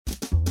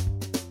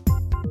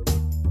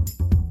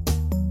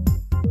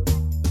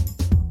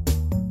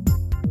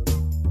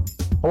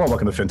Hello,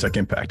 welcome to FinTech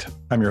Impact.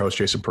 I'm your host,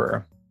 Jason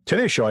Pereira.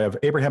 Today's show, I have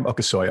Abraham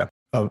Okesoya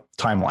of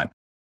Timeline.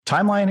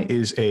 Timeline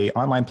is an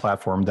online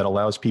platform that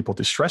allows people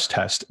to stress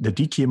test the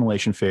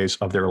decumulation phase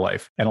of their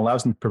life and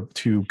allows them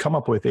to come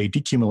up with a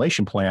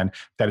decumulation plan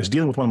that is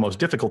dealing with one of the most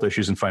difficult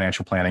issues in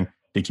financial planning,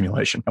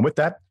 decumulation. And with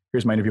that,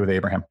 here's my interview with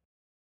Abraham.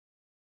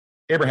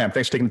 Abraham,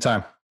 thanks for taking the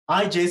time.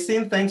 Hi,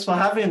 Jason. Thanks for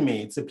having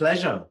me. It's a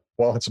pleasure.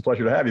 Well, it's a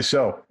pleasure to have you.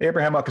 So,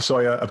 Abraham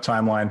Okesoya of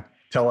Timeline,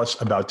 tell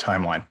us about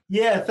Timeline.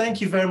 Yeah,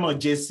 thank you very much,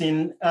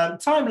 Jason.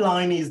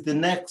 Timeline is the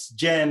next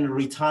gen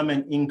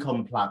retirement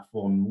income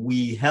platform.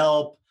 We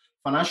help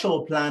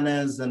financial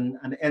planners and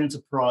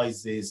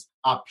enterprises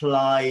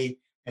apply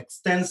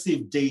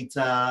extensive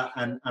data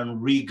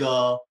and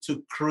rigor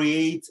to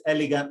create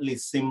elegantly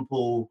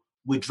simple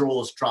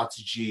withdrawal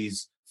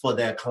strategies for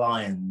their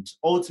client.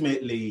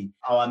 Ultimately,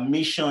 our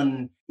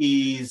mission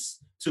is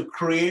to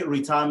create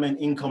retirement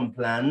income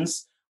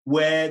plans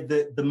where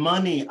the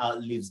money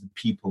outlives the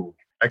people.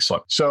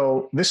 Excellent.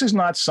 So this is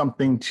not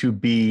something to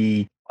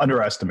be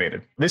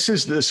underestimated.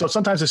 So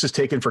sometimes this is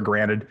taken for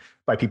granted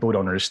by people who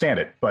don't understand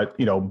it. But,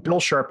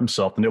 Bill Sharpe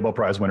himself, the Nobel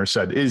Prize winner,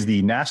 said it is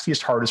the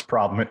nastiest, hardest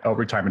problem of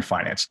retirement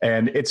finance.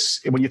 And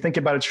when you think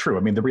about it, it's true.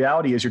 I mean, the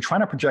reality is you're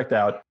trying to project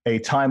out a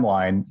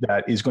timeline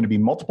that is going to be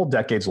multiple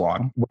decades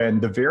long when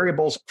the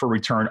variables for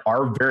return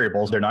are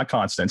variables. They're not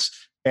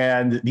constants.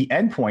 And the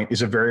endpoint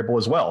is a variable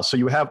as well. So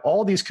you have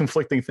all these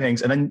conflicting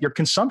things, and then your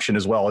consumption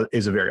as well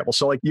is a variable.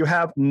 So you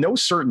have no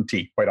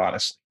certainty, quite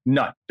honestly,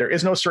 none. There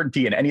is no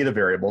certainty in any of the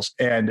variables.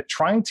 And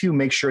trying to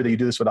make sure that you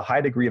do this with a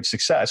high degree of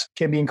success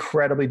can be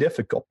incredibly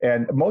difficult.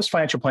 And most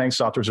financial planning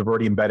softwares have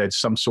already embedded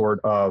some sort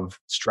of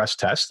stress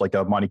test, like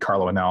a Monte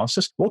Carlo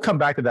analysis. We'll come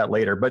back to that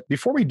later. But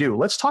before we do,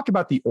 let's talk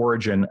about the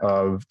origin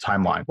of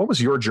Timeline. What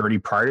was your journey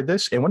prior to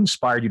this, and what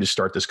inspired you to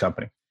start this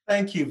company?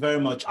 Thank you very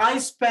much. I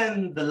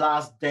spent the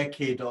last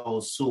decade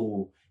or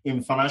so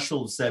in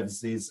financial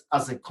services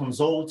as a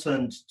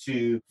consultant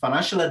to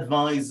financial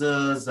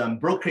advisors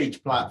and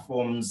brokerage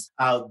platforms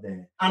out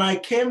there. And I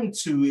came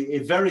to a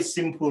very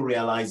simple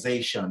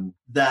realization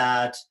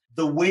that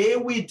the way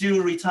we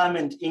do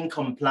retirement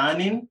income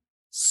planning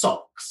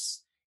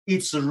sucks.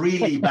 It's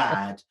really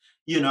bad.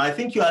 I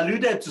think you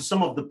alluded to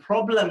some of the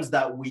problems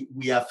that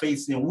we are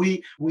facing.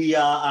 We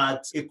are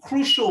at a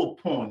crucial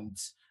point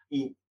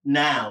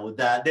now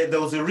that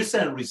there was a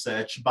recent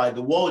research by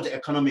the World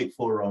Economic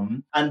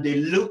Forum, and they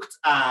looked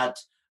at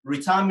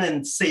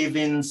retirement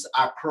savings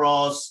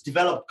across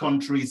developed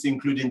countries,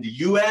 including the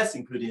US,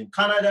 including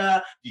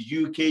Canada, the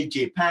UK,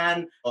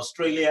 Japan,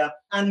 Australia.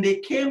 And they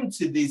came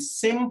to this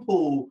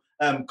simple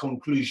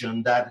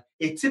conclusion that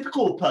a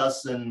typical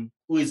person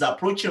who is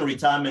approaching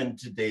retirement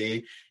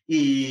today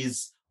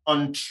is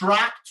on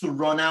track to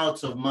run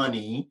out of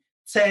money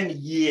 10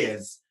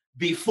 years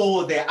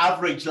before their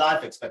average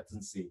life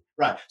expectancy.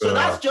 Right. So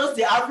that's just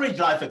the average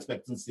life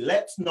expectancy.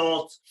 Let's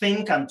not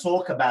think and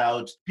talk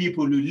about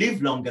people who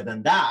live longer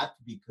than that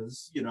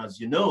because,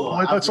 as you know.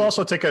 Let's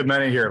also take a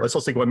minute here. Let's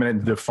take 1 minute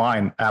to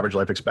define average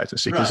life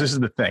expectancy, because This is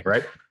the thing,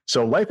 right?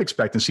 So life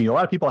expectancy, a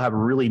lot of people have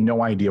really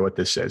no idea what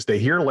this is. They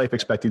hear life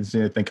expectancy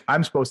and they think,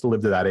 I'm supposed to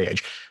live to that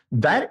age.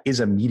 That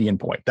is a median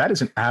point. That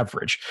is an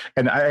average.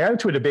 And I got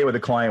into a debate with a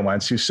client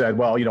once who said,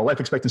 well, life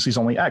expectancy is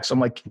only X. I'm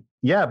like,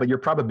 yeah, but your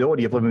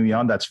probability of living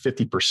beyond that's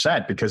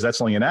 50% because that's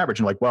only an average.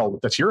 And like, well,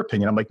 that's your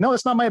opinion. I'm like, no,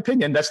 that's not my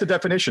opinion. That's the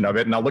definition of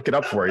it. And I'll look it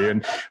up for you.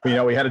 And,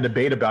 we had a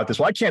debate about this.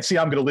 Well, I can't see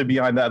how I'm going to live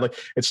beyond that.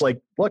 It's like,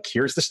 look,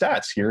 here's the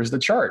stats. Here's the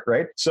chart,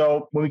 right?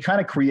 So when we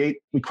create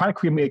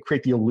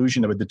the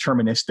illusion of a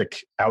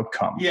deterministic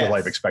outcome with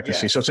life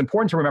expectancy. Yes. So it's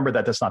important to remember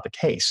that that's not the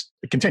case.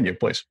 Continue,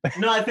 please.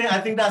 No, I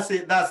think that's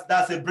it.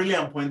 That's a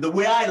brilliant point. The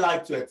way I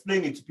like to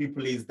explain it to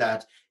people is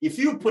that if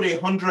you put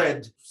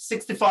 100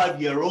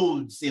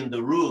 65-year-olds in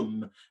the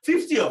room,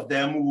 50 of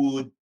them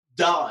would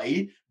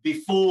die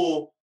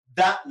before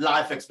that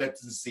life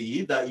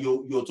expectancy that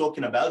you're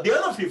talking about. The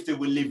other 50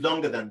 will live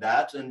longer than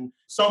that, and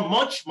some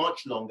much,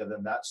 much longer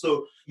than that.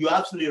 So you're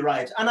absolutely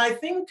right. And I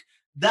think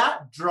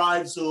that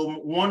drives home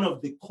one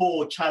of the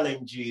core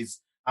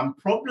challenges and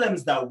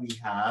problems that we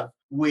have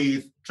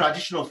with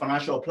traditional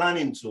financial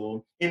planning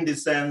tool, in the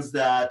sense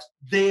that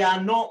they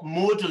are not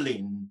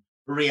modeling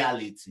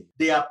reality.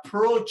 They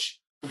approach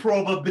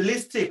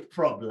probabilistic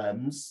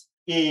problems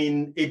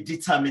in a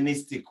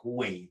deterministic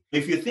way.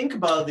 If you think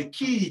about the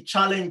key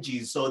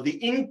challenges or the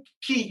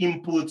key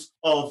inputs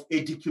of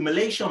a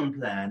decumulation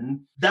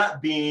plan,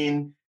 that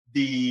being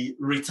the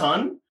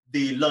return,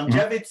 the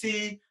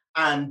longevity,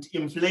 and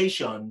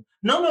inflation,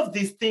 none of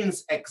these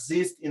things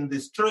exist in the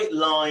straight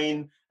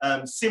line,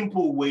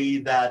 simple way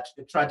that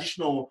the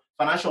traditional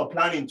financial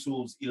planning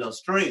tools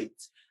illustrate.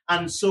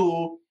 And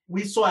so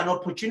we saw an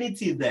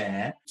opportunity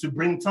there to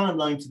bring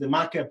Timeline to the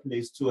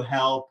marketplace to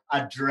help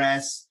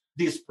address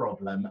this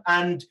problem.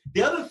 And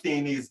the other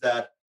thing is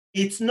that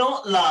it's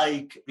not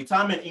like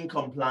retirement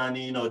income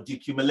planning or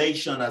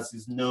decumulation, as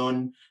is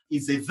known,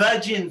 is a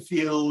virgin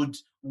field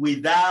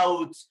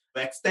without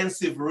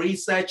extensive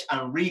research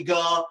and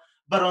rigor.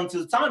 But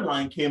until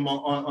Timeline came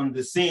on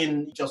the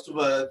scene just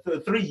over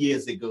 3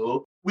 years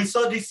ago, we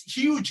saw this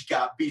huge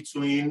gap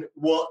between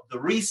what the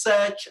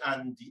research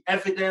and the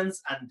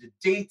evidence and the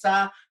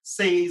data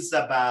says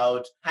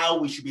about how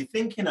we should be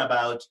thinking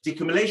about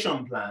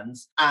decumulation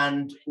plans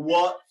and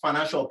what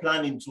financial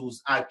planning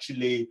tools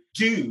actually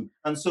do.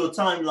 And so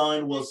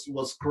Timeline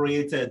was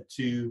created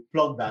to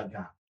plug that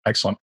gap.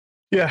 Excellent.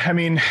 Yeah, I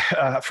mean,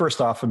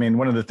 first off, I mean,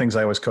 one of the things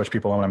I always coach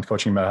people on when I'm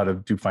coaching about how to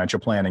do financial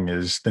planning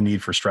is the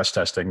need for stress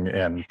testing.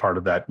 And part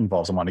of that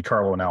involves a Monte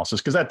Carlo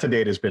analysis, because that to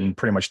date has been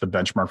pretty much the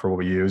benchmark for what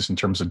we use in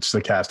terms of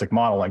stochastic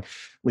modeling.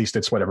 At least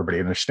it's what everybody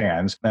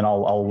understands. And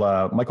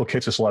Michael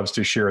Kitces loves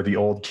to share the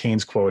old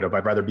Keynes quote of,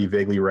 I'd rather be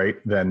vaguely right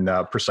than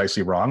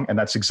precisely wrong. And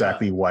that's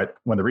exactly one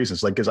of the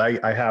reasons. Like, because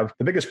I have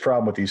the biggest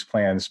problem with these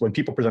plans, when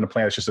people present a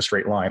plan, it's just a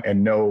straight line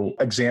and no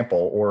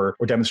example or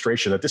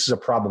demonstration that this is a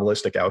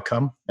probabilistic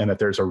outcome and that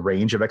there's a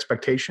range of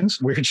expectations.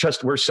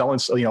 We're selling,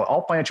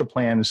 all financial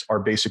plans are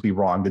basically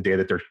wrong the day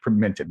that they're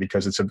minted,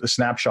 because it's a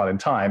snapshot in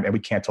time and we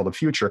can't tell the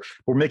future.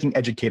 We're making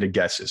educated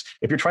guesses.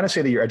 If you're trying to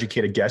say that your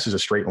educated guess is a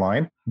straight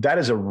line, that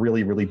is a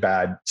really, really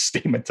bad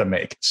statement to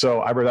make. So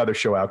I would rather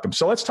show outcomes.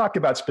 So let's talk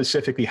about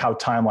specifically how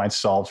Timeline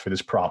solves for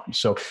this problem.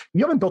 So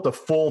you haven't built a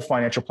full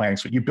financial planning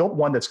suite. You built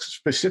one that's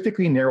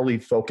specifically narrowly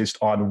focused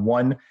on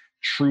one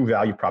true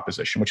value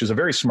proposition, which is a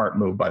very smart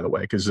move, by the way,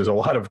 because there's a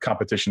lot of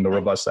competition in the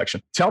robust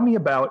section. Tell me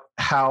about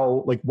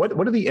how,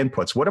 what are the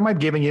inputs? What am I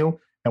giving you?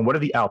 And what are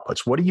the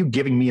outputs? What are you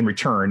giving me in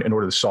return in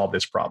order to solve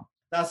this problem?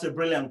 That's a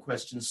brilliant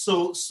question.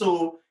 So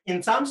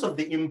in terms of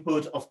the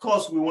input, of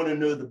course, we want to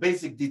know the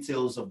basic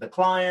details of the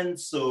client.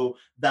 So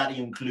that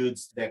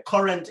includes their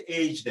current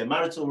age, their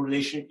marital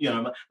relation,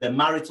 their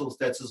marital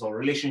status or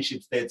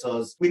relationship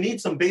status. We need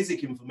some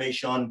basic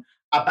information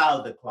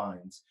about the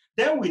client.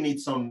 Then we need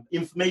some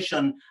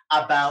information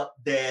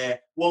about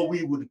their, what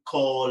we would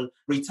call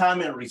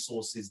retirement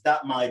resources.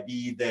 That might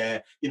be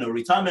their,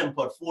 retirement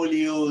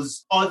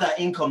portfolios, other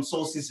income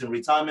sources in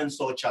retirement,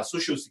 such as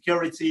Social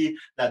Security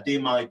that they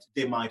might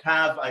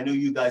have. I know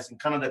you guys in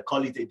Canada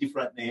call it a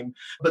different name,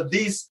 but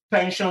these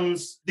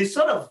pensions, this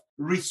sort of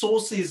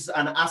resources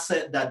and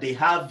asset that they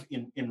have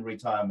in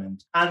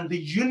retirement. And the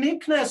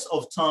uniqueness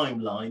of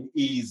Timeline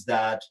is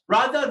that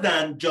rather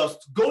than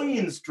just going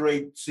in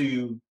straight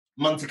to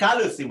Monte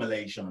Carlo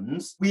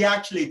simulations, we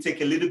actually take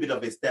a little bit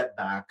of a step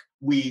back.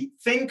 We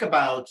think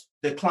about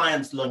the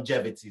client's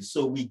longevity.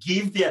 So we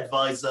give the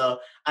advisor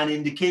an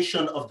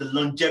indication of the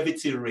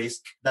longevity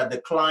risk that the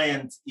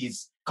client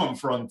is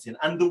confronting.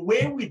 And the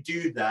way we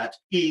do that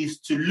is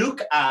to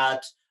look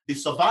at the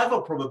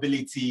survival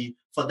probability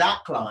for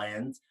that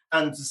client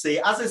and to say,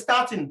 as a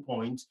starting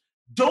point,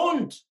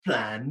 don't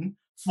plan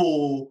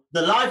for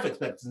the life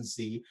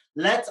expectancy.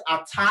 Let's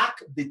attack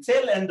the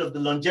tail end of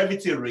the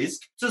longevity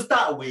risk to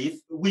start with,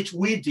 which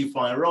we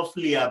define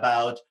roughly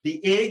about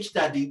the age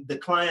that the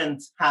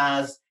client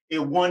has a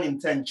 1 in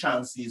 10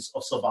 chances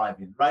of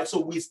surviving, right? So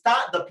we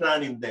start the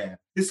planning there.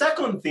 The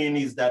second thing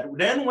is that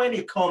then when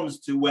it comes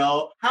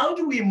to, how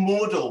do we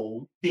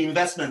model the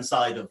investment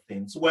side of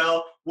things?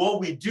 Well,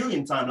 what we do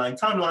in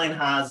Timeline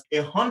has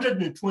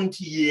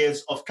 120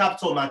 years of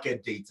capital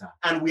market data.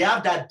 And we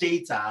have that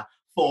data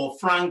for,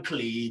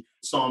 frankly,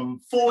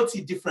 some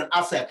 40 different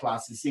asset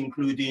classes,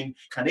 including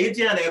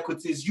Canadian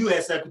equities,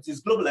 US equities,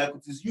 global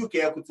equities, UK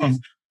equities,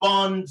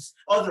 bonds,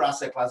 other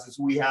asset classes.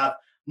 We have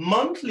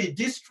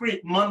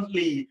discrete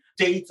monthly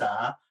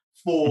data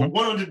for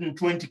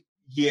 120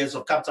 years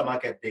of capital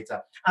market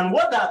data. And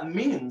what that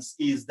means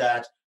is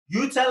that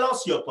you tell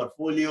us your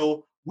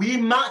portfolio, we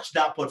match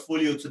that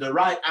portfolio to the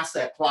right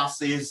asset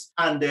classes,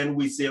 and then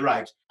we say,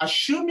 right,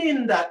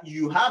 assuming that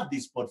you have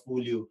this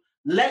portfolio,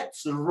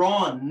 let's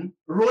run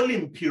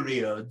rolling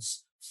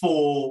periods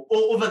for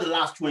over the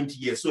last 20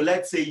 years. So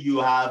let's say you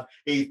have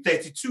a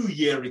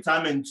 32-year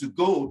retirement to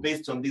go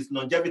based on this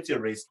longevity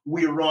risk.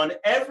 We run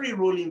every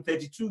rolling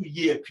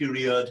 32-year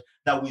period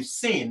that we've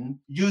seen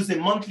using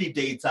monthly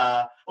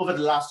data over the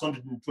last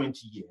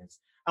 120 years.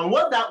 And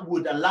what that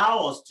would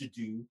allow us to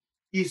do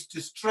is to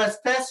stress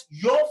test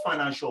your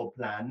financial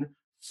plan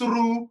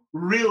through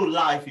real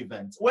life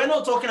events. We're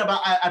not talking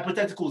about a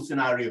hypothetical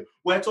scenario.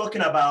 We're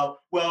talking about,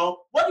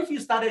 what if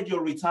you started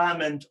your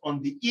retirement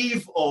on the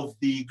eve of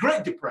the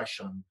Great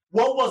Depression?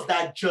 What was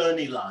that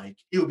journey like?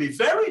 It would be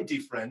very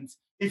different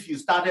if you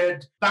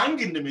started bang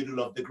in the middle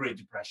of the Great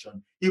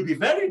Depression. It would be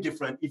very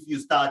different if you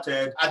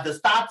started at the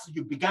start,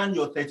 you began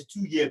your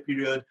 32-year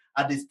period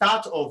at the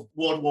start of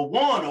World War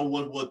I or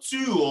World War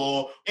II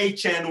or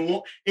HN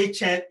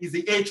is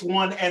the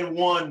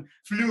H1N1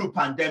 flu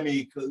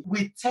pandemic.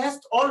 We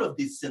test all of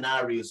these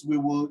scenarios. We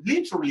will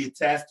literally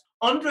test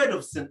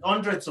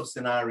hundreds of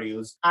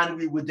scenarios, and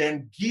we would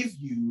then give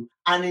you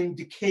an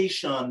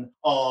indication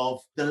of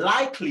the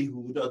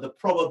likelihood or the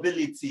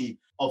probability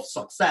of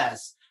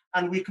success.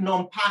 And we can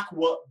unpack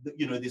what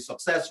the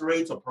success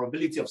rate or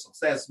probability of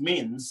success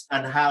means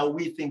and how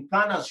we think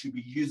planners should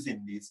be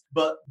using this.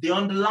 But the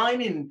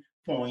underlying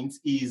point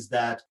is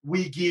that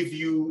we give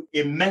you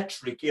a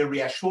metric, a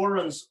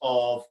reassurance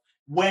of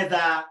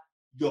whether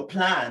your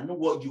plan,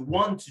 what you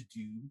want to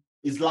do,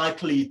 is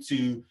likely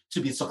to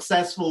be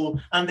successful.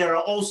 And there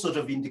are all sorts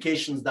of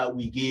indications that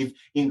we give,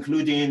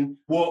 including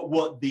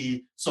what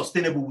the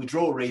sustainable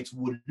withdrawal rate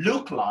would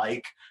look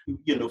like,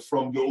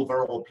 from your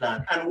overall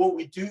plan. And what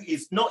we do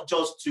is not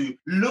just to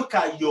look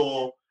at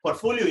your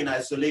portfolio in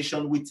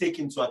isolation, we take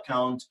into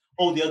account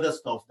all the other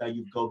stuff that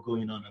you've got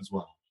going on as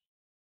well.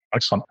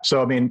 Excellent.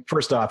 So, I mean,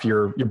 first off,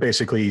 you're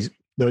basically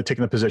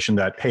taking the position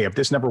that, hey, if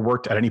this never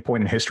worked at any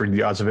point in history,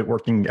 the odds of it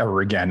working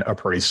ever again are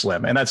pretty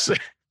slim. And that's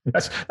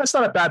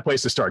not a bad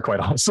place to start, quite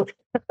honestly.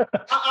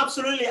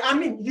 Absolutely. I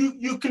mean,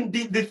 you can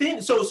the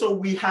thing. So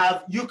we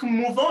have, you can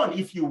move on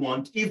if you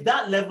want. If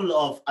that level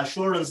of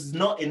assurance is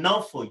not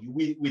enough for you,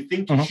 we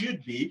think it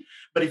should be.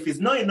 But if it's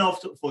not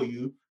enough for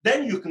you,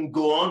 then you can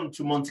go on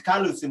to Monte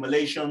Carlo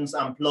simulations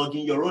and plug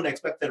in your own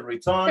expected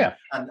return. Yeah.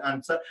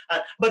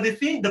 But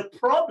the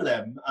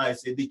problem,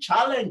 the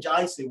challenge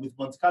I say with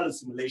Monte Carlo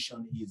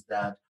simulation is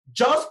that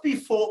just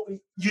before,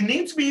 you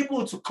need to be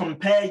able to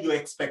compare your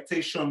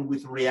expectation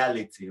with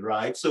reality,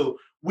 right? So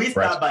we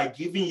start by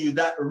giving you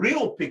that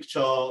real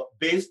picture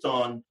based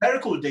on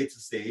empirical data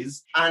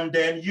sets, and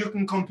then you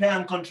can compare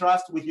and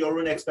contrast with your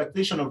own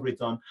expectation of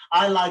return.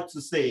 I like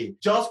to say,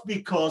 just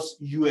because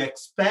you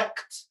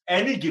expect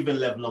any given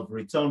level of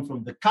return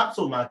from the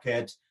capital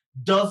market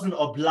doesn't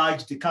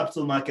oblige the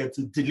capital market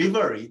to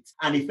deliver it.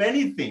 And if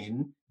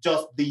anything,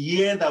 just the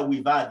year that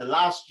we've had, the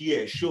last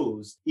year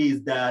shows,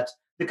 is that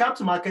the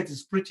capital market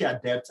is pretty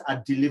adept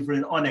at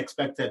delivering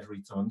unexpected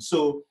returns.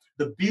 So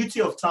the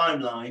beauty of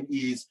Timeline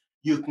is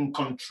you can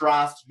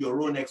contrast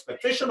your own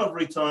expectation of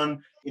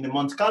return in a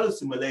Monte Carlo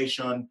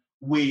simulation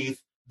with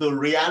the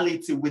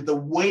reality, with the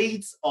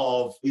weight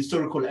of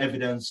historical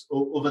evidence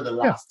over the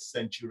last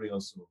century or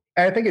so.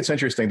 I think it's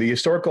interesting.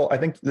 I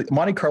think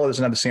Monte Carlo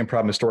doesn't have the same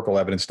problem historical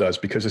evidence does,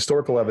 because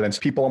historical evidence,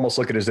 people almost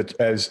look at it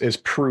as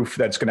proof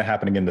that's going to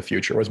happen in the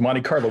future. Whereas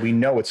Monte Carlo, we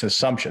know it's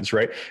assumptions,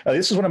 right?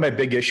 This is one of my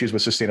big issues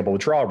with sustainable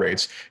withdrawal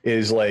rates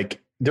is like,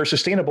 they're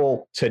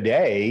sustainable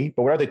today,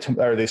 but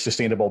are they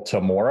sustainable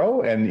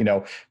tomorrow? And,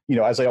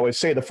 as I always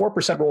say, the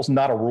 4% rule is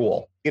not a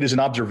rule. It is an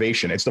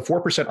observation. It's the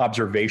 4%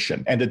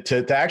 observation. And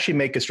to actually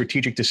make a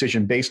strategic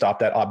decision based off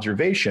that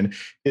observation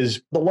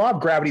is, the law of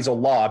gravity is a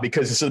law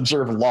because it's an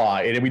observed law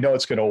and we know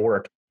it's going to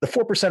work. The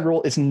 4%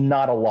 rule is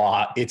not a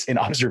law. It's an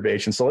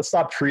observation. So let's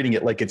stop treating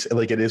it like it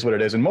is what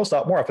it is. And more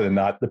often than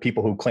not, the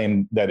people who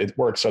claim that it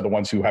works are the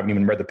ones who haven't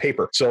even read the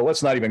paper. So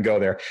let's not even go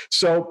there.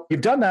 So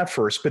you've done that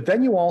first, but then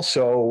we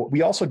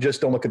also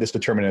just don't look at this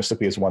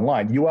deterministically as one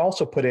line. You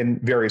also put in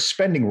various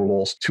spending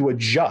rules to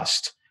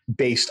adjust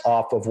based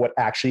off of what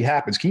actually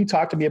happens. Can you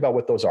talk to me about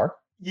what those are?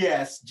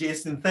 Yes,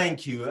 Jason,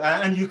 thank you.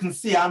 And you can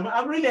see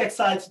I'm really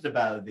excited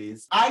about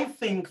this. I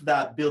think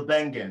that Bill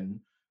Bengen,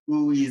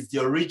 who is the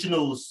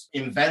original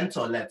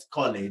inventor, let's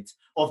call it,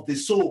 of the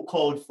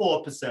so-called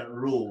 4%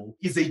 rule,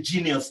 is a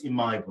genius in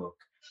my book.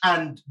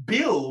 And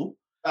Bill,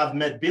 I've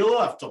met Bill,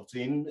 I've talked to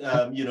him,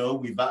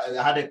 we've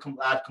had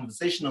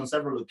conversation on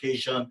several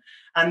occasions,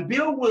 and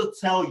Bill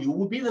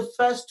will be the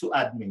first to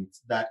admit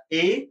that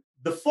the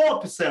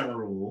 4%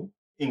 rule,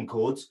 in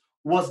quotes,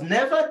 was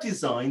never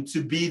designed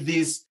to be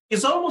this.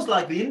 It's almost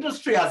like the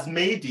industry has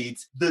made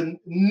it the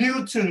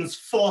Newton's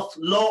fourth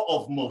law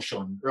of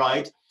motion,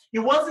 right? It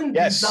wasn't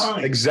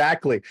designed.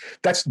 Exactly.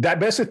 That's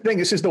the thing.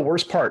 This is the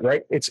worst part,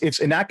 right? It's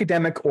an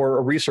academic or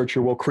a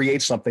researcher will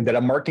create something that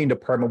a marketing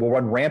department will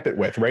run rampant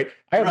with, right?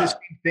 I have this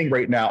same thing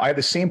right now. I have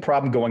the same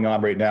problem going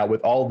on right now with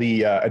all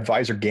the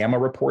Advisor Gamma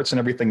reports and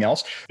everything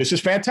else. This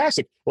is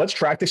fantastic. Let's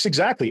track this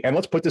exactly. And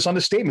let's put this on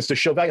the statements to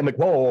show value. I'm like,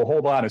 whoa,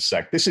 hold on a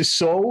sec. This is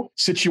so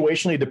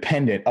situationally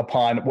dependent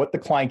upon what the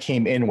client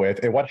came in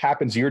with and what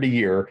happens year to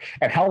year.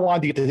 And how long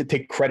do you get to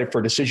take credit for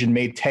a decision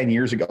made 10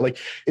 years ago? Like,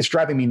 it's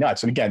driving me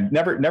nuts. And again,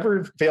 never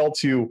fail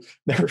to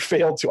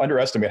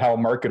underestimate how a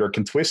marketer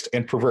can twist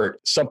and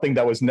pervert something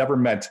that was never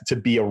meant to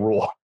be a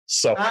rule.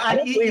 So I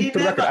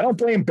don't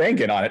blame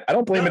Bengen on it. I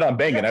don't blame it on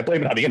Bengen. I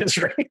blame it on the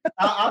industry.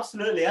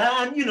 Absolutely.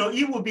 And,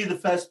 he would be the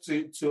first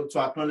to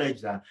acknowledge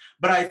that.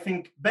 But I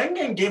think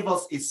Bengen gave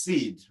us a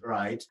seed,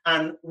 right?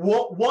 And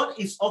what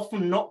is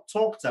often not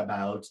talked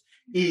about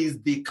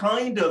is the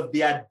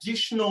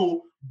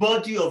additional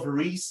body of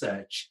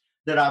research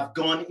that have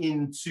gone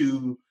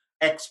into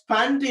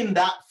expanding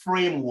that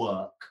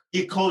framework.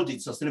 He called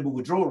it sustainable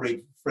withdrawal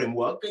rate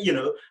framework,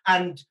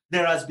 and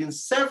there has been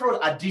several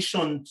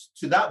additions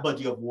to that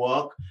body of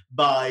work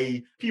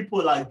by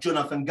people like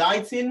Jonathan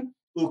Guyton,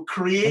 who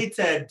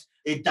created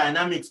a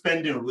dynamic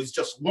spending rule. It's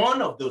just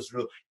one of those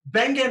rules.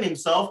 Bengen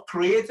himself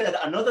created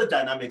another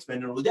dynamic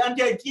spending rule. And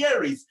the idea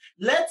is,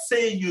 let's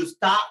say you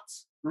start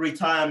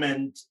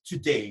retirement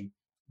today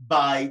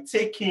by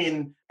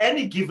taking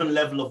any given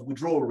level of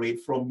withdrawal rate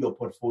from your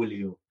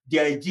portfolio. The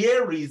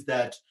idea is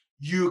that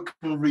you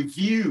can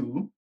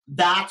review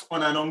that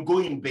on an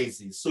ongoing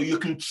basis. So you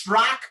can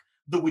track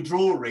the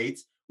withdrawal rate,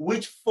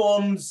 which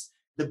forms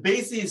the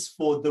basis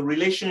for the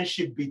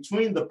relationship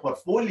between the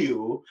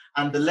portfolio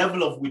and the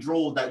level of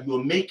withdrawal that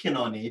you're making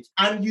on it.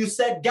 And you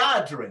set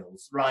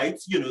guardrails, right?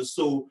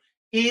 So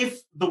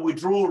if the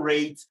withdrawal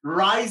rate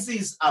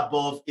rises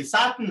above a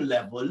certain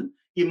level,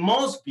 it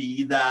must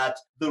be that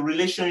the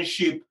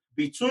relationship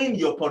between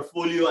your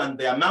portfolio and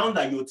the amount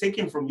that you're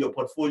taking from your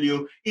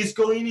portfolio is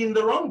going in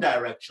the wrong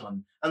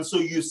direction. And so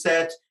you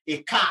set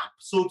a cap,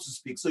 so to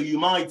speak. So you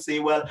might say,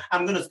 well,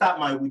 I'm going to start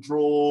my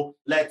withdrawal,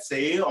 let's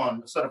say,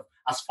 on sort of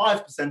as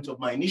 5% of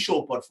my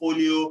initial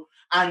portfolio,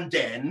 and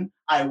then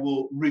I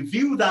will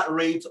review that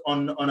rate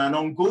on an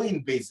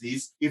ongoing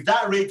basis. If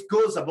that rate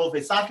goes above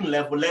a certain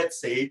level, let's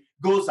say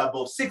goes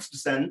above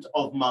 6%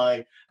 of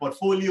my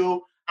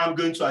portfolio, I'm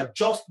going to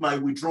adjust my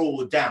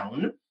withdrawal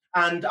down.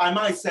 And I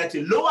might set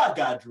a lower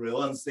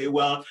guardrail and say,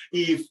 well,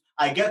 if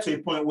I get to a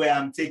point where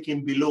I'm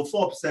taking below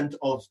 4%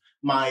 of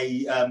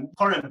my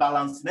current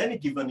balance in any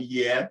given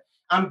year,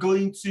 I'm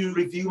going to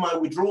review my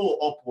withdrawal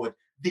upward.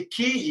 The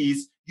key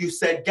is you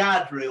set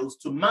guardrails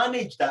to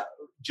manage that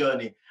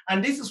journey.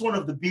 And this is one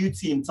of the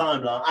beauty in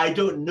Timeline. I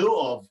don't know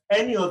of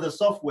any other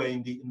software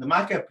in the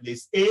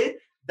marketplace, A,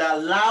 that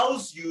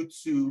allows you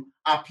to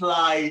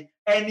apply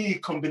any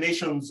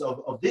combinations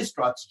of this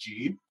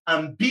strategy,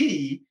 and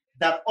B,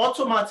 that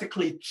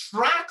automatically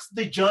tracks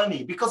the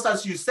journey. Because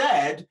as you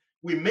said,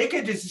 we make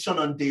a decision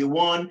on day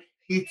one.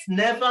 It's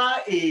never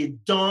a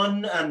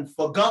done and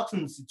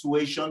forgotten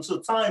situation. So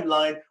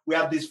Timeline, we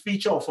have this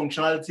feature or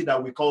functionality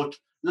that we call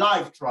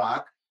Live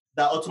Track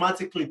that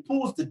automatically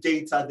pulls the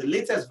data, the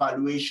latest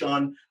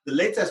valuation, the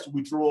latest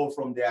withdrawal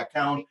from the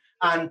account,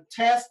 and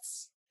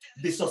tests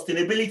the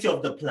sustainability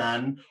of the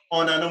plan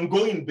on an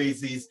ongoing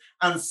basis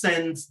and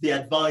sends the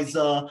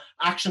advisor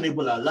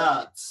actionable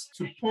alerts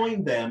to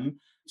point them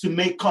to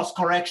make course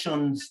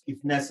corrections if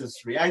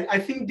necessary. I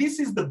think this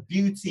is the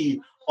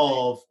beauty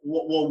of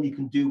what we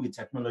can do with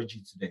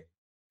technology today.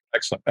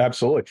 Excellent.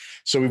 Absolutely.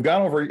 So we've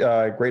gone over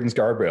Graydon's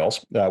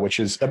guardrails, which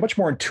is a much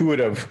more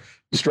intuitive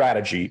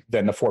strategy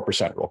than the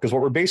 4% rule. Because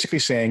what we're basically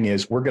saying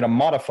is we're going to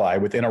modify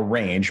within a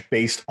range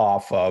based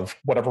off of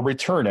whatever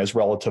return is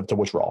relative to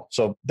withdrawal.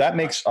 So that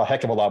makes a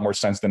heck of a lot more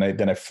sense than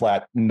a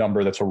flat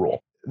number that's a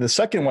rule. The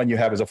second one you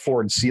have is a floor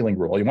and ceiling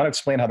rule. You want to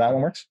explain how that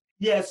one works?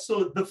 Yes.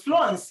 So the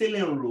floor and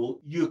ceiling rule,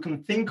 you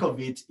can think of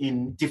it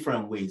in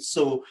different ways.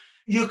 So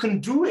you can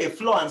do a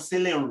floor and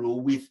ceiling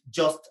rule with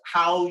just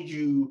how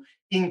you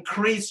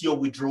increase your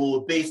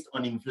withdrawal based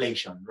on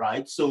inflation,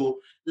 right? So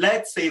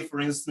let's say,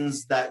 for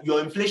instance, that your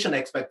inflation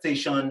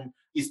expectation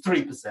is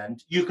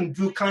 3%. You can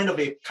do kind of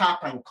a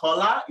cap and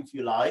collar, if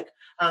you like,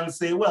 and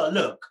say, well,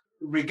 look,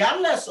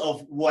 regardless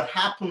of what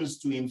happens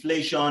to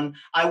inflation,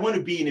 I want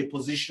to be in a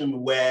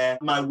position where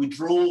my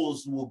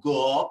withdrawals will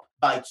go up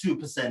by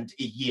 2%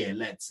 a year,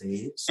 let's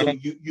say. So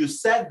you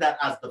set that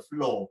as the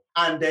floor.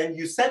 And then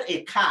you set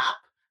a cap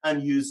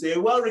and you say,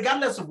 well,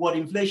 regardless of what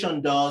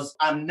inflation does,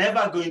 I'm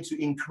never going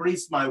to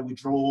increase my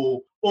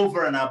withdrawal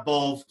over and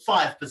above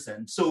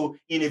 5%. So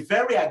in a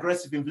very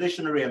aggressive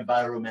inflationary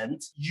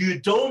environment, you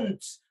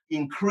don't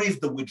increase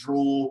the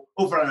withdrawal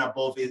over and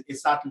above a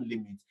certain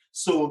limit.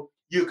 So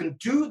you can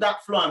do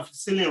that floor and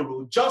ceiling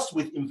rule just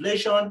with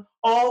inflation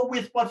or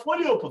with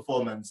portfolio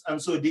performance.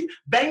 And so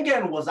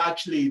Bengen was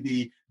actually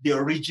the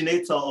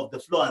originator of the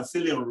floor and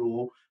ceiling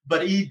rule,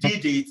 but he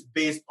did it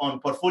based on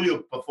portfolio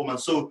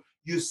performance. So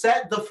you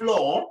set the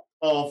floor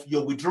of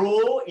your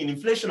withdrawal in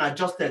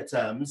inflation-adjusted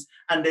terms,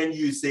 and then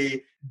you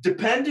say,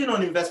 depending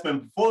on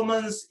investment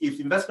performance, if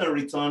investment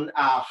returns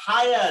are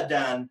higher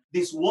than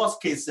this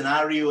worst-case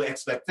scenario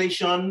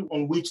expectation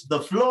on which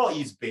the floor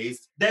is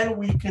based, then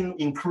we can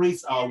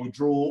increase our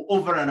withdrawal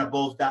over and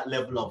above that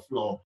level of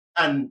floor.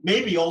 And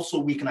maybe also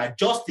we can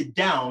adjust it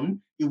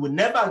down. It will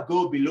never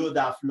go below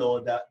that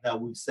floor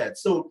that we've set.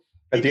 So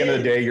at the end of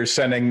the day,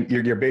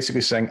 you're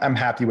basically saying, I'm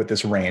happy with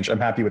this range. I'm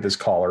happy with this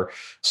collar.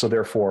 So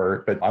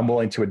therefore, but I'm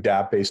willing to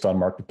adapt based on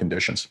market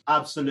conditions.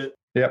 Absolutely.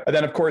 Yeah. And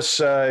then, of course,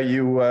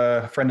 you,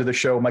 friend of the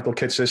show, Michael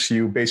Kitces,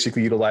 you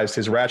basically utilized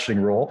his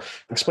ratcheting rule.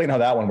 Explain how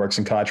that one works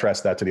and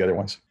contrast that to the other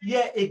ones.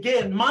 Yeah.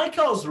 Again,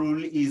 Michael's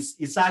rule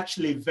is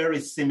actually very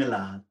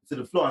similar to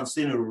the floor and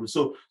ceiling rule.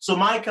 So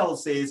Michael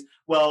says,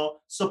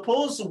 well,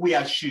 suppose we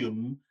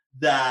assume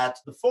that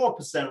the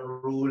 4%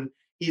 rule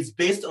is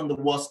based on the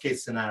worst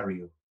case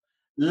scenario.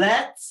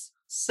 Let's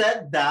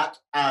set that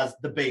as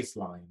the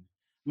baseline.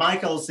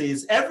 Michael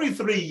says every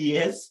 3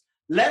 years,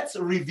 let's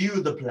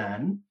review the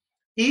plan.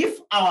 If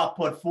our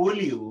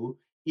portfolio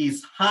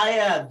is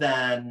higher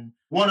than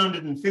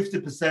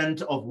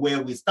 150% of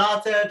where we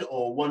started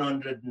or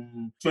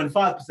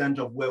 125%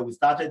 of where we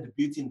started, the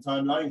beauty in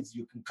Timeline is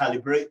you can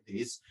calibrate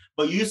this,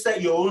 but you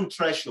set your own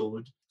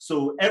threshold.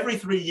 So every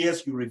 3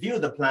 years you review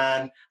the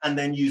plan and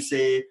then you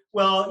say,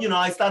 well,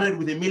 I started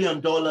with $1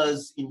 million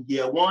in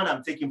year one.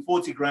 I'm taking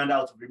 40 grand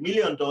out of $1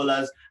 million.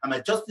 I'm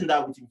adjusting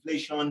that with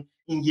inflation.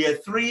 In year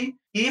three,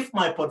 if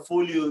my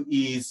portfolio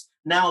is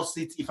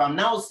if I'm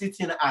now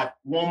sitting at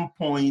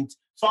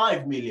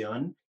 1.5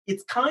 million,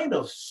 it's kind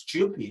of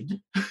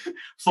stupid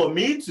for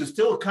me to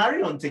still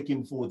carry on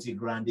taking 40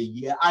 grand a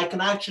year. I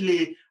can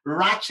actually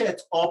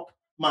ratchet up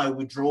my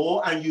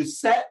withdrawal, and you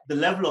set the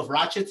level of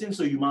ratcheting.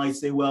 So you might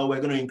say, well,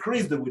 we're going to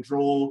increase the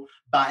withdrawal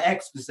by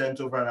X%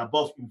 over and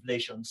above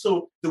inflation.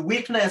 So the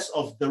weakness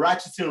of the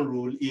ratcheting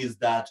rule is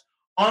that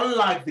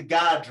unlike the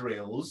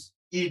guardrails,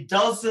 it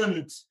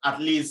doesn't, at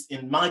least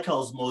in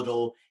Michael's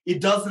model, it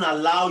doesn't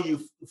allow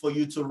you for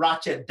you to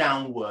ratchet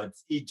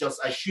downwards. It just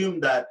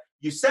assumes that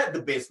you set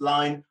the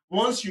baseline.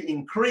 Once you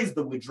increase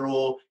the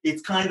withdrawal,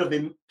 it's kind of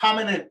a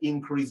permanent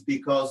increase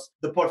because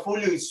the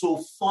portfolio is so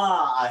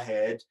far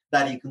ahead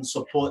that it can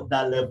support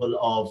that level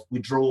of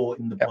withdrawal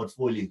in the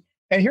portfolio.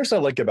 And here's what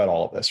I like about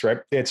all of this,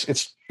 right?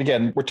 It's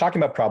again, we're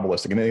talking about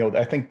probabilistic. And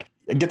I think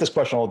I get this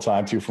question all the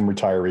time too from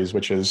retirees,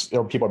 which is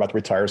people about to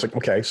retire. It's like,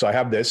 okay, so I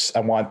have this, I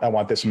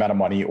want this amount of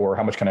money, or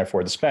how much can I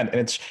afford to spend? And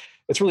it's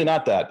really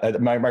not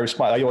that. My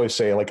response, I always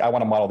say, like, I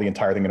want to model the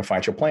entire thing in a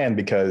financial plan,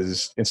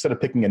 because instead of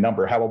picking a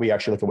number, how about we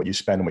actually look at what you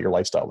spend and what your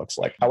lifestyle looks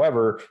like?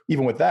 However,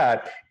 even with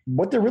that,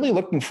 what they're really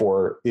looking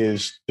for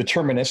is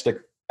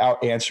deterministic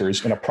out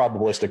answers in a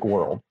probabilistic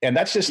world. And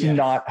that's just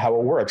not how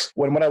it works.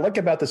 When I look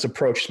about this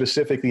approach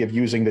specifically of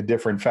using the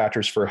different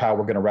factors for how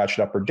we're going to ratchet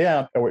up or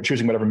down, or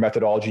choosing whatever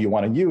methodology you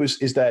want to use,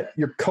 is that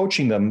you're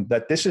coaching them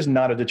that this is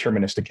not a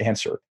deterministic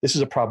answer. This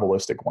is a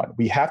probabilistic one.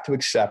 We have to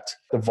accept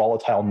the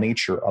volatile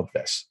nature of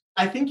this.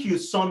 I think you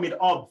sum it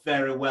up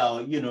very well.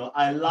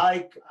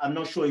 I'm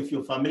not sure if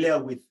you're familiar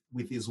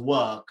with his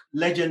work,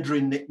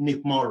 legendary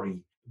Nick Murray.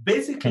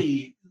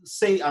 Basically,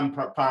 I'm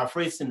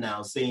paraphrasing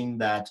now, saying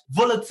that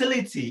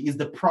volatility is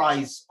the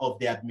price of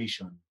the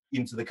admission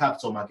into the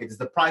capital market. It's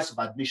the price of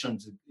admission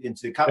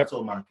into the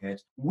capital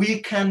market. We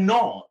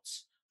cannot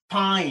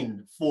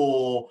pine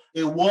for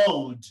a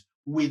world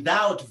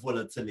without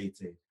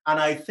volatility. And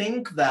I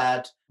think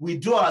that we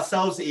do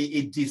ourselves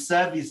a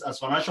disservice as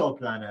financial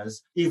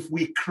planners if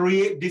we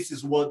create, this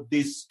is what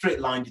these straight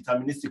line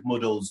deterministic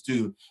models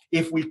do.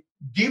 If we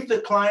give the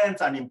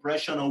client an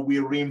impression, or we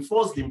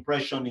reinforce the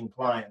impression in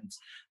clients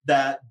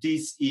that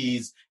this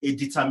is a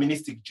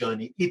deterministic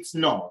journey, it's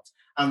not.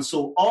 And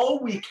so all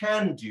we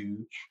can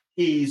do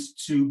is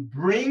to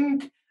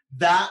bring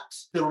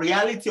the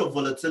reality of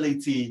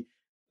volatility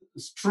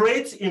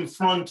straight in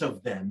front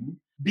of them,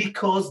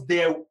 because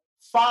they're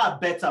far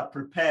better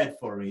prepared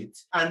for it.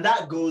 And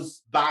that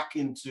goes back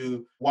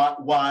into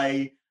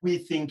why we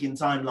think in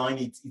Timeline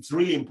it's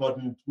really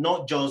important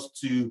not just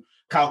to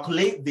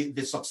calculate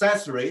the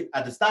success rate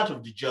at the start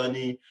of the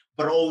journey,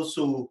 but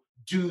also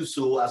do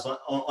so as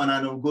on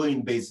an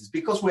ongoing basis,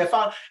 because we're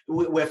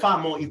far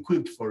more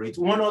equipped for it.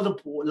 One other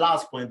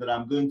last point that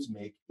I'm going to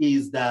make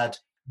is that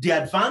the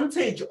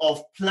advantage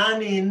of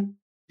planning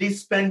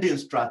this spending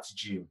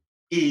strategy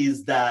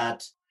is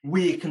that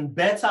we can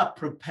better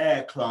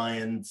prepare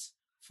clients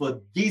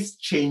for these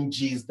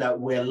changes that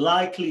we're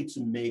likely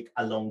to make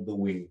along the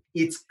way.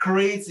 It's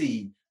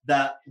crazy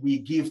that we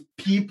give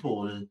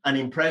people an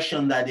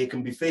impression that they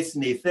can be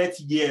facing a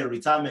 30-year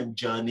retirement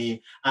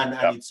journey and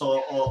it's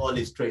all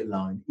a straight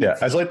line. Yeah,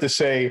 I like to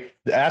say,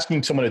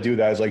 asking someone to do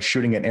that is like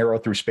shooting an arrow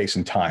through space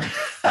and time.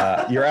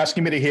 You're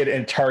asking me to hit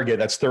a target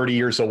that's 30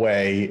 years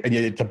away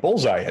and to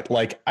bullseye it.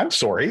 Like, I'm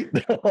sorry.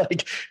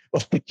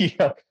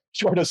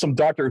 Short of some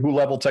Doctor Who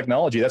level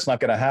technology, that's not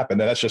going to happen.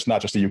 And that's just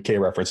not just a UK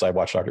reference. I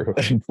watch Doctor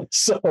Who.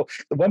 So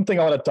the one thing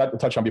I want to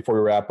touch on before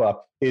we wrap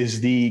up is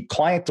the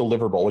client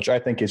deliverable, which I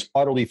think is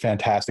utterly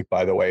fantastic,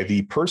 by the way,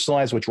 the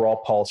personalized withdrawal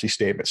policy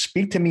statement.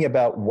 Speak to me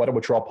about what a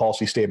withdrawal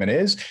policy statement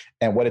is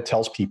and what it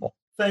tells people.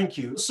 Thank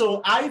you.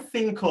 So I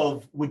think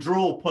of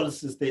withdrawal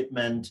policy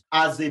statement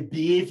as a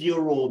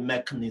behavioral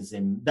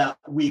mechanism that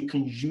we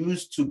can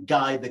use to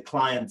guide the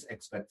client's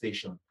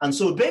expectation. And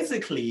so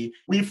basically,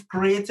 we've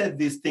created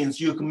these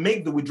things. You can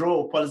make the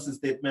withdrawal policy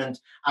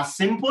statement as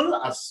simple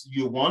as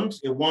you want,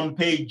 a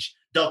one-page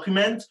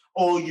document,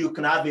 or you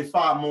can have a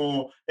far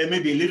more,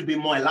 maybe a little bit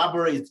more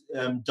elaborate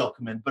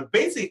document. But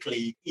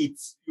basically, it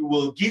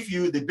will give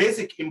you the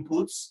basic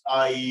inputs,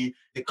 i.e.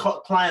 the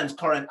client's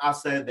current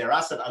asset, their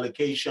asset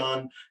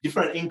allocation,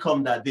 different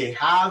income that they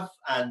have,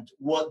 and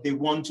what they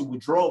want to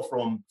withdraw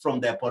from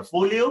their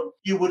portfolio.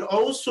 You would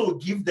also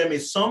give them a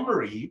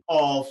summary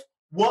of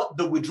what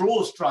the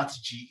withdrawal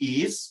strategy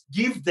is,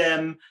 give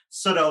them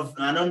sort of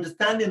an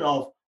understanding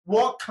of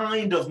what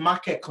kind of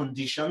market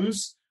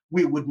conditions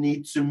we would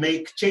need to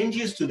make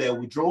changes to their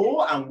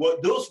withdrawal and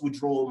what those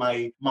withdrawal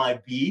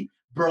might be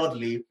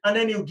broadly. And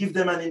then you give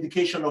them an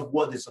indication of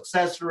what the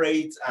success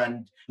rate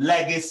and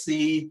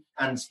legacy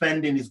and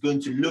spending is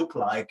going to look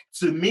like.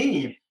 To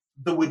me,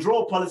 the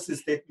withdrawal policy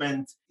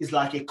statement is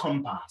like a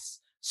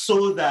compass,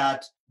 so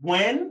that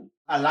when,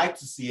 I like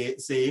to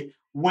say,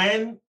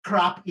 when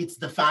crap hits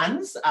the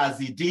fans, as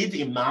it did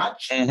in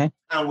March, and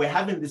we're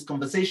having this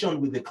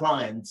conversation with the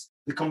clients,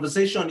 the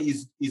conversation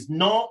is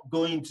not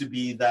going to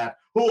be that,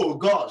 oh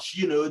gosh,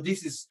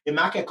 this is a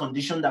market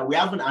condition that we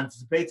haven't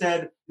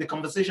anticipated. The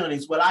conversation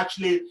is, well,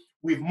 actually,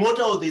 we've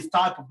modeled this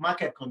type of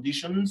market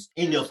conditions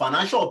in your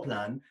financial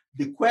plan.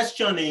 The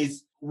question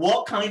is,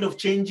 what kind of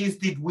changes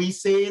did we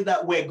say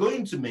that we're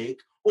going to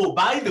make? Oh,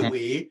 by the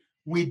way,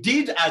 we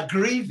did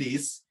agree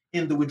this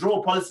in the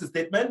withdrawal policy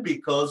statement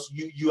because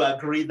you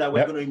agree that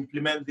we're going to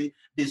implement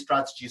this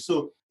strategy.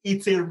 So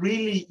it's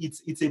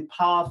a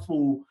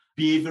powerful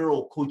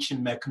behavioral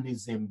coaching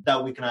mechanism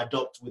that we can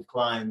adopt with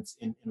clients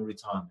in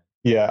retirement.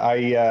 Yeah,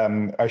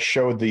 I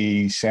showed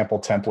the sample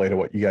template of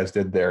what you guys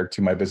did there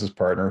to my business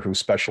partner who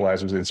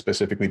specializes in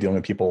specifically dealing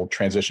with people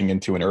transitioning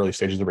into an early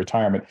stages of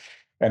retirement.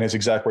 And his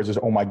exact words is,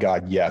 "Oh my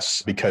God,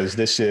 yes," because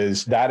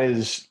that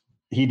is,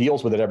 he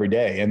deals with it every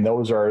day. And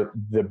those are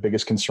the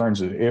biggest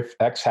concerns. If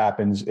X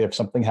happens, if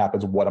something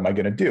happens, what am I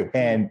going to do?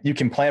 And you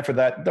can plan for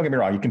that. Don't get me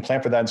wrong. You can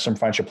plan for that in some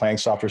financial planning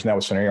softwares now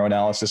with scenario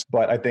analysis.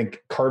 But I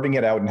think carving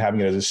it out and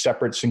having it as a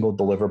separate single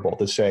deliverable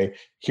to say,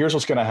 here's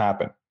what's going to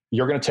happen.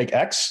 You're going to take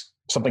X.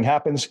 Something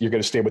happens, you're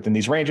going to stay within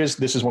these ranges.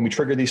 This is when we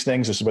trigger these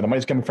things. This is where the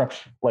money's coming from.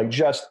 Like,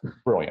 just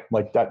brilliant.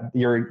 Like that,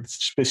 you're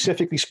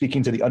specifically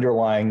speaking to the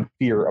underlying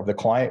fear of the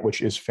client,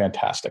 which is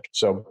fantastic.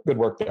 So good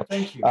work there.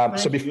 Thank you.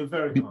 You're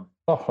very kind.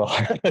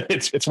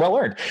 It's well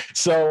earned.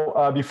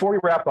 So before we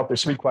wrap up,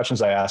 there's 3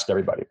 questions I asked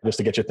everybody just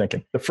to get you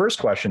thinking. The first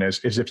question is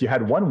if you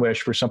had one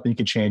wish for something you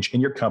could change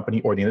in your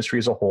company or the industry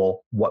as a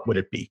whole, what would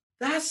it be?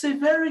 That's a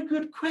very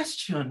good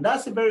question.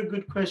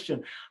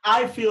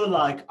 I feel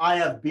like I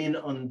have been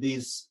on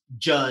this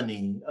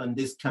journey, on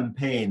this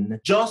campaign,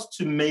 just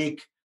to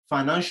make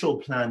financial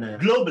planner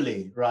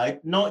globally,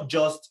 right? Not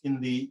just in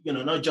the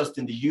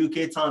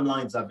UK.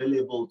 Timelines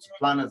available to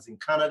planners in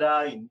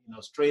Canada, in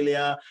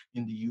Australia,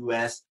 in the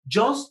US,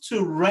 just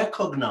to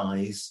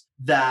recognize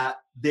that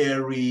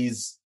there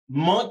is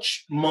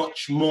much,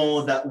 much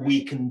more that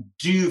we can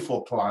do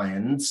for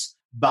clients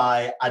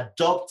by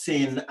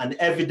adopting an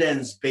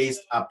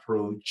evidence-based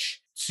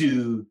approach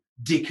to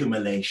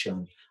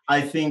decumulation.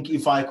 I think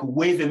if I could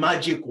wave a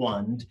magic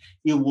wand,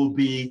 it will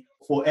be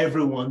for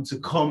everyone to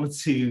come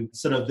to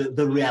sort of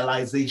the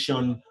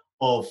realization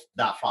of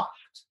that fact.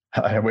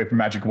 I wave a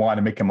magic wand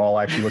and make them all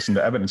actually listen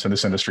to evidence in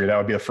this industry. That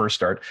would be a first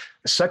start.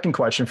 Second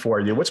question for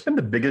you. What's been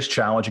the biggest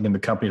challenge in the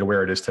company to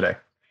where it is today?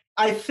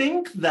 I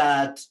think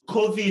that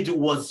COVID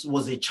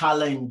was a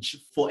challenge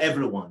for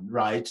everyone,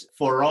 right?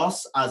 For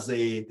us as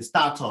a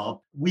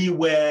startup, we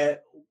were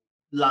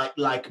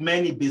like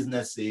many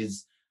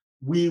businesses,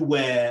 we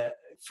were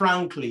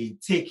frankly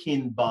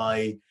taken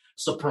by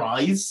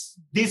surprise.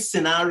 This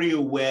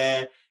scenario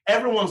where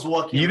everyone's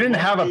working. You didn't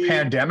have a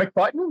pandemic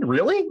button?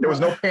 Really? There was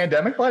no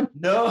pandemic button?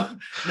 No,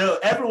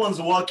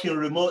 everyone's working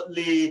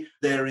remotely.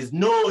 There is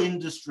no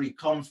industry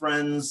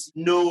conference,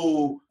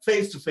 no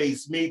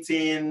face-to-face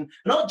meeting,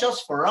 not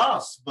just for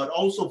us, but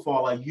also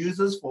for our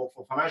users, for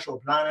financial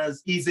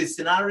planners. Is a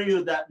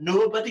scenario that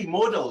nobody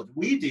modeled.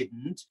 We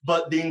didn't.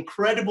 But the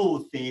incredible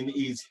thing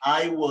is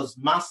I was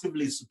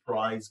massively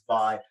surprised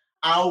by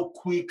how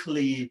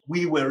quickly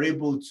we were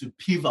able to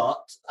pivot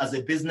as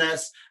a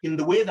business in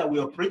the way that we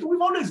operate.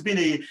 We've always been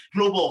a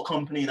global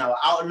company in our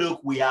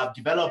outlook. We have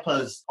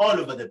developers all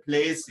over the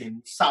place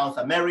in South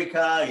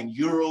America, in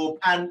Europe,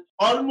 and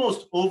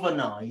almost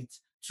overnight,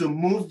 to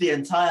move the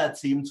entire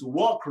team to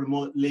work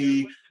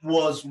remotely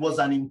was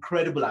an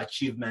incredible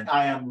achievement.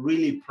 I am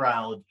really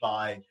proud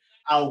by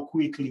how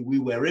quickly we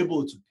were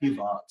able to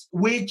pivot,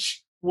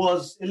 which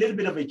was a little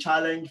bit of a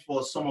challenge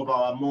for some of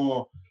our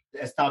more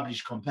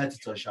established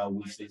competitor, shall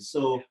we say.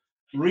 So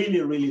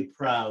really, really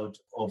proud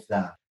of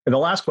that. And the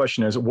last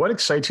question is, what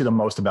excites you the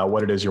most about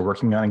what it is you're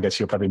working on and gets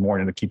you up every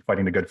morning to keep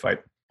fighting the good fight?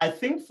 I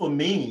think for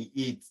me,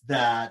 it's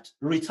that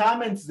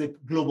retirement is a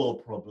global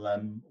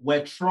problem.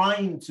 We're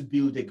trying to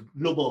build a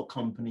global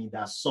company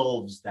that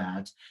solves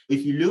that.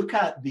 If you look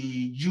at the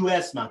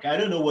US market, I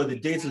don't know what the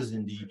data is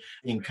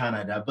in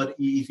Canada, but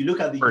if you look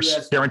at the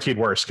US... Guaranteed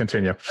worse,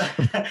 continue.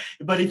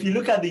 But if you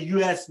look at the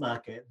US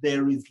market,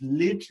 there is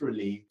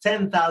literally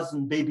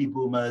 10,000 baby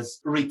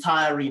boomers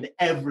retiring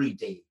every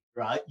day.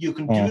 Right? You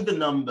can do the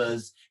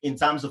numbers in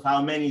terms of how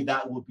many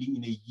that will be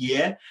in a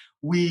year.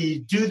 We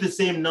do the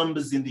same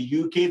numbers in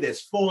the UK.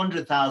 There's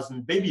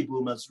 400,000 baby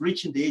boomers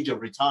reaching the age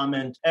of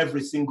retirement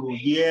every single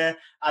year.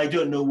 I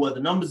don't know what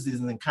the numbers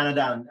is in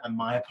Canada, and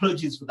my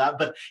apologies for that,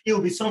 but it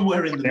will be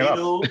somewhere in the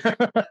middle.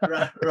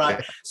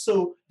 right.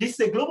 So this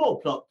is a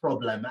global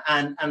problem.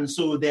 And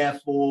so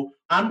therefore,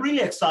 I'm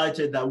really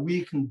excited that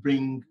we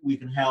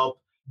can help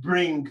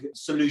bring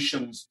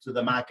solutions to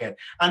the market.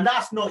 And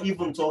that's not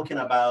even talking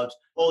about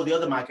all the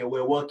other market.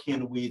 We're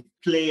working with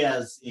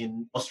players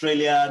in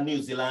Australia, New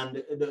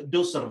Zealand,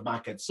 those sort of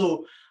markets.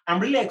 So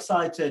I'm really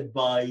excited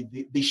by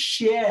the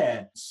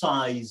sheer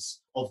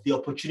size of the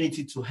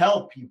opportunity to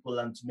help people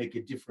and to make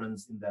a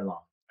difference in their life.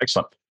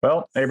 Excellent.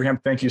 Well, Abraham,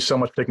 thank you so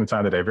much for taking the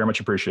time today. Very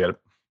much appreciate it.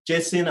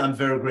 Jason, I'm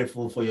very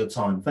grateful for your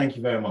time. Thank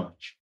you very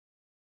much.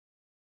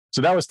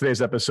 So that was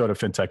today's episode of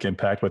FinTech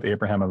Impact with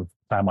Abraham of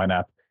Timeline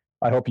App.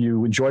 I hope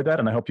you enjoyed that,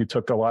 and I hope you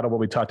took a lot of what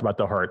we talked about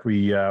to heart.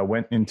 We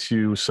went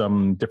into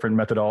some different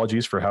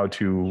methodologies for how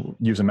to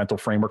use a mental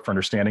framework for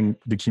understanding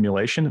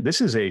decumulation. This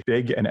is a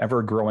big and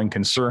ever-growing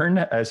concern,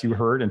 as you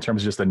heard, in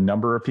terms of just the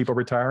number of people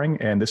retiring,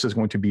 and this is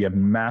going to be a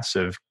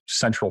massive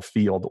central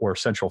field or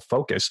central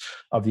focus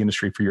of the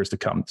industry for years to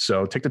come.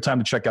 So take the time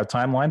to check out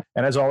Timeline.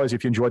 And as always,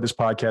 if you enjoyed this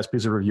podcast,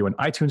 please review on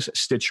iTunes,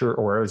 Stitcher,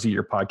 or wherever you get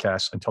your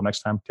podcasts. Until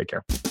next time, take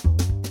care.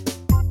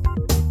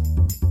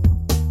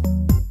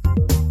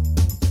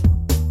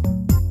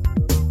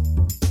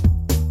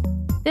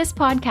 This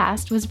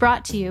podcast was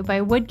brought to you by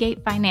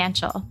Woodgate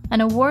Financial,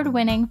 an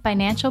award-winning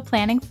financial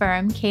planning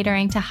firm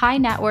catering to high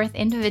net worth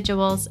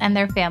individuals and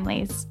their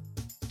families.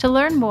 To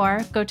learn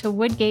more, go to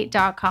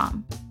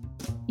woodgate.com.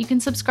 You can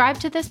subscribe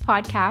to this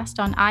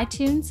podcast on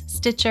iTunes,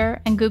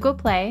 Stitcher, and Google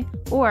Play,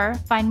 or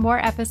find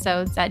more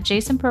episodes at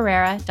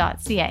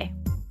jasonpereira.ca.